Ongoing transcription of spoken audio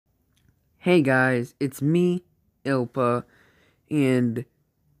Hey guys, it's me, Ilpa, and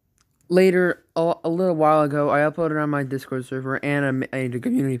later, a little while ago, I uploaded on my Discord server and I made a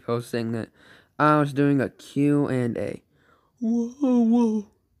community post saying that I was doing a Q&A. Whoa.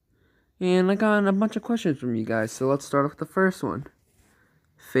 And I got a bunch of questions from you guys, so let's start off with the first one.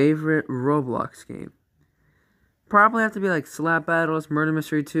 Favorite Roblox game? Probably have to be like Slap Battles, Murder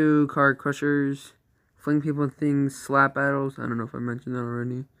Mystery 2, Card Crushers, Fling People and Things, Slap Battles. I don't know if I mentioned that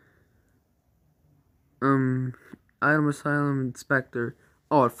already. Item Asylum, Inspector.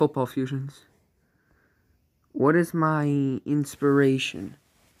 Oh, at Football Fusions. What is my inspiration?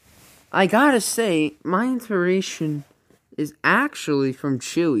 I gotta say, my inspiration is actually from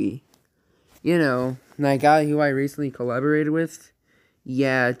Chewy. You know, that guy who I recently collaborated with.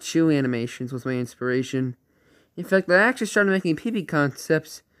 Yeah, Chewy Animations was my inspiration. In fact, I actually started making PP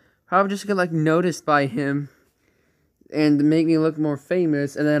concepts, probably just to get, like, noticed by him, and to make me look more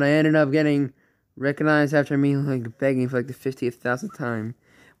famous, and then I ended up getting recognized after me, like, begging for, like, the 50,000th time.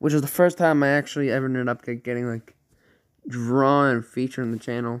 Which was the first time I actually ever ended up getting, like, drawn and featured on the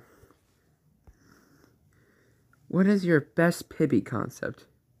channel. What is your best Pibby concept?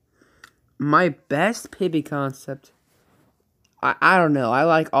 My best Pibby concept? I don't know. I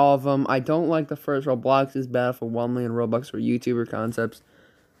like all of them. I don't like the first Roblox's Battle for 1 million Robux for YouTuber concepts.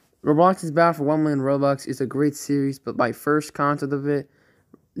 Roblox's Battle for 1 million Robux is a great series, but my first concept of it,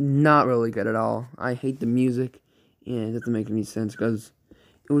 not really good at all. I hate the music, and it doesn't make any sense, because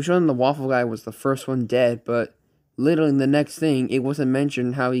it was shown the Waffle Guy was the first one dead, but literally in the next thing, it wasn't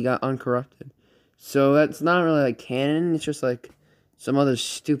mentioned how he got uncorrupted. So that's not really like canon, it's just like some other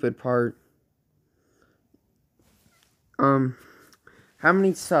stupid part. How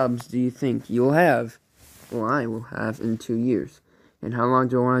many subs do you think you'll have? Well, I will have in 2 years. And how long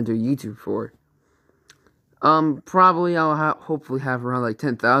do I want to do YouTube for? Probably I'll hopefully have around like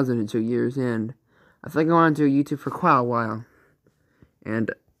 10,000 in 2 years, and I think I want to do YouTube for quite a while.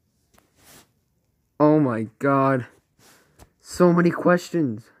 And oh my god, so many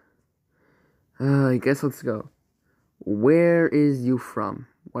questions. I guess let's go. Where is you from?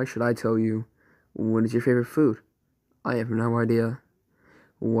 Why should I tell you? What is your favorite food? I have no idea.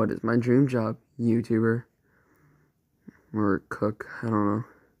 What is my dream job? YouTuber. Or cook. I don't know.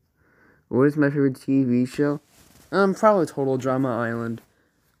 What is my favorite TV show? Probably Total Drama Island.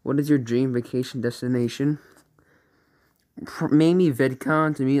 What is your dream vacation destination? Maybe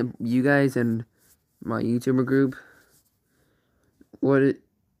VidCon to meet you guys and my YouTuber group.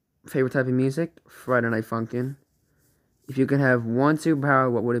 Favorite type of music? Friday Night Funkin'. If you could have one superpower,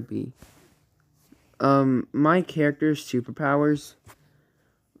 what would it be? My character's superpowers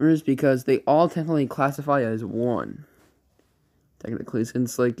is because they all technically classify as one. Technically,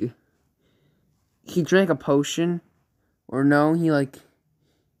 since, like, he drank a potion, or no, he was, like,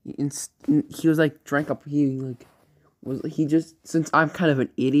 since I'm kind of an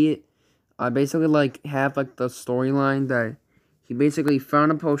idiot, I basically, like, have, like, the storyline that he basically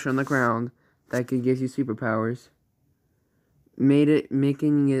found a potion on the ground that could give you superpowers,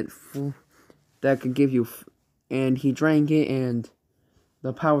 making it full, that could give you, and he drank it, and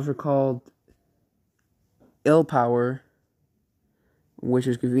the powers are called Ilpa, which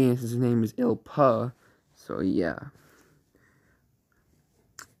is convenient since his name is Ilpa, so yeah.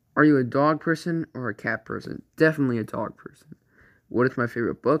 Are you a dog person or a cat person? Definitely a dog person. What is my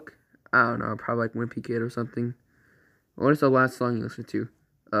favorite book? I don't know, probably like Wimpy Kid or something. What is the last song you listened to?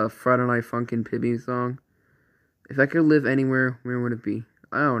 Friday Night Funkin' Pibby song. If I could live anywhere, where would it be?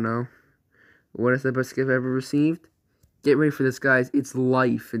 I don't know. What is the best gift I've ever received? Get ready for this, guys. It's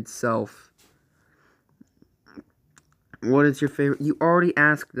life itself. What is your favorite? You already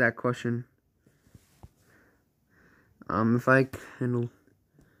asked that question. If I can...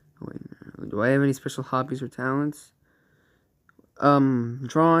 Wait, do I have any special hobbies or talents?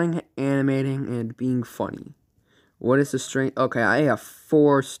 Drawing, animating, and being funny. What is the strange... Okay, I have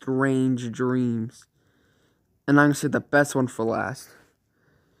 4 strange dreams. And I'm gonna say the best one for last.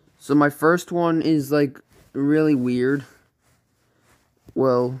 So my first one is, like, really weird.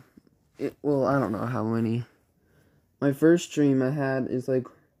 Well, I don't know how many. My first dream I had is, like,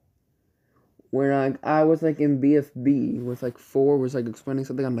 where I was, like, in BFB with, like, 4 was, like, explaining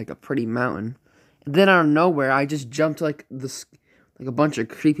something on, like, a pretty mountain. And then out of nowhere, I just jumped, like, a bunch of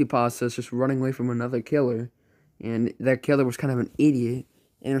creepypastas just running away from another killer. And that killer was kind of an idiot.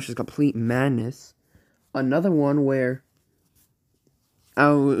 And it was just complete madness. Another one where I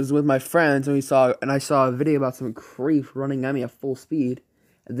was with my friends and I saw a video about some creep running at me at full speed.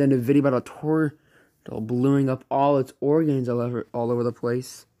 And then a video about a tornado blowing up all its organs all over the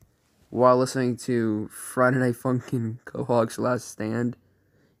place while listening to Friday Night Funkin' Cohog's Last Stand.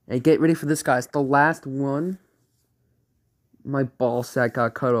 And get ready for this, guys. The last one, my ball sack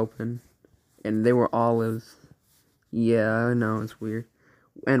got cut open. And they were olives. Yeah, I know, it's weird.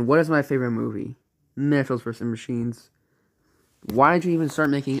 And what is my favorite movie? Mitchell's vs. Machines. Why did you even start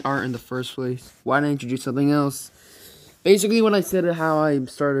making art in the first place? Why didn't you do something else? Basically, when I said how I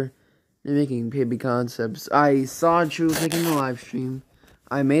started making Pibby concepts, I saw Drew making a live stream.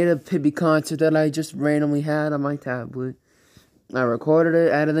 I made a Pibby concept that I just randomly had on my tablet. I recorded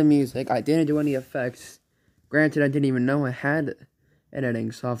it, added the music. I didn't do any effects. Granted, I didn't even know I had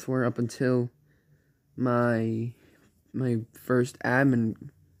editing software up until my first admin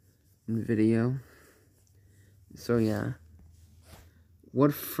video. So yeah.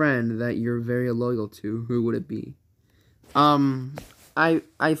 What friend that you're very loyal to, who would it be? I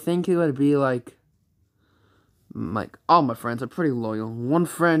think it would be like all my friends are pretty loyal. One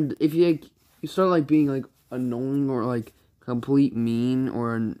friend, if you start like being like annoying or like complete mean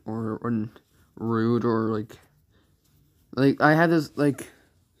or rude or like I had this like,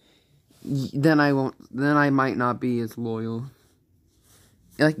 then I might not be as loyal.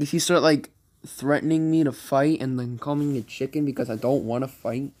 Like if you start like threatening me to fight and then calling me a chicken because I don't want to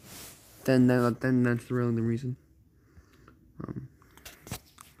fight, then that's really the reason.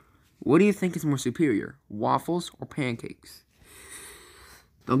 What do you think is more superior, waffles or pancakes?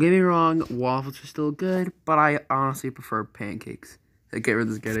 Don't get me wrong, waffles are still good, but I honestly prefer pancakes. I get rid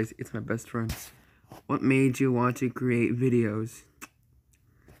of this guy, it's my best friend. What made you want to create videos?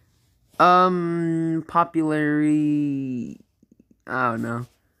 Popularity, I don't know.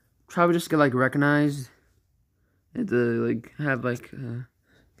 Probably just get like recognized and to like have like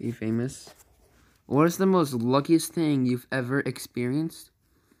be famous. What is the most luckiest thing you've ever experienced?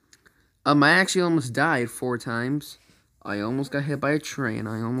 I actually almost died 4 times. I almost got hit by a train.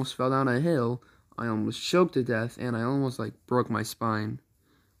 I almost fell down a hill. I almost choked to death, and I almost like broke my spine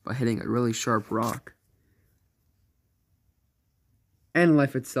by hitting a really sharp rock. And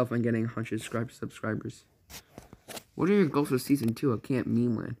life itself and getting 100 subscribers. What are your goals for season 2 of Camp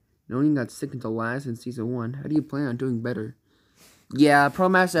Meme Land? Knowing you got second to last in season 1, how do you plan on doing better? Yeah, Pro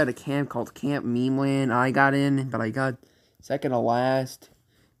Master had a camp called Camp Meme Land. I got in, but I got second to last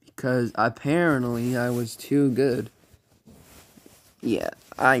because apparently I was too good. Yeah,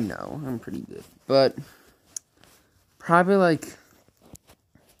 I know, I'm pretty good, but probably like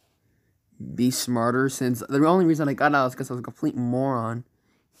be smarter, since the only reason I got out is because I was a complete moron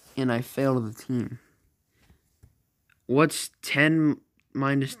and I failed the team. What's 10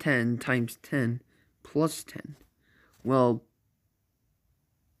 minus 10 times 10 plus 10? Well,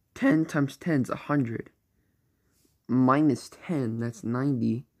 10 times 10 is 100. Minus 10, that's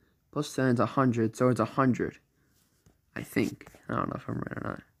 90. Plus 10 is 100, so it's 100. I think. I don't know if I'm right or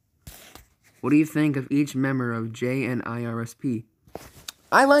not. What do you think of each member of J and IRSP?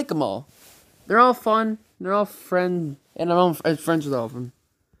 I like them all. They're all fun. They're all friends, and I'm friends with all of them.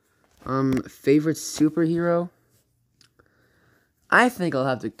 Favorite superhero? I think I'll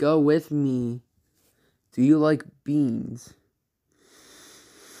have to go with me. Do you like beans?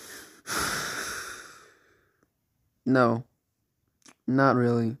 No. Not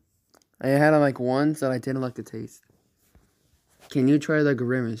really. I had them like once that I didn't like the taste. Can you try the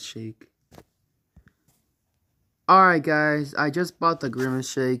grimace shake? Alright guys, I just bought the grimace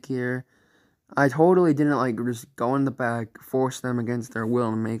shake here. I totally didn't like just go in the back, force them against their will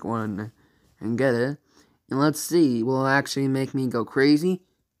and make one and get it. And let's see, will it actually make me go crazy,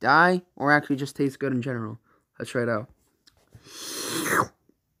 die, or actually just taste good in general? Let's try it out.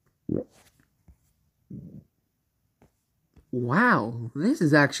 Wow, this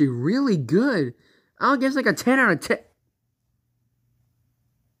is actually really good. I'll give it like a 10 out of 10.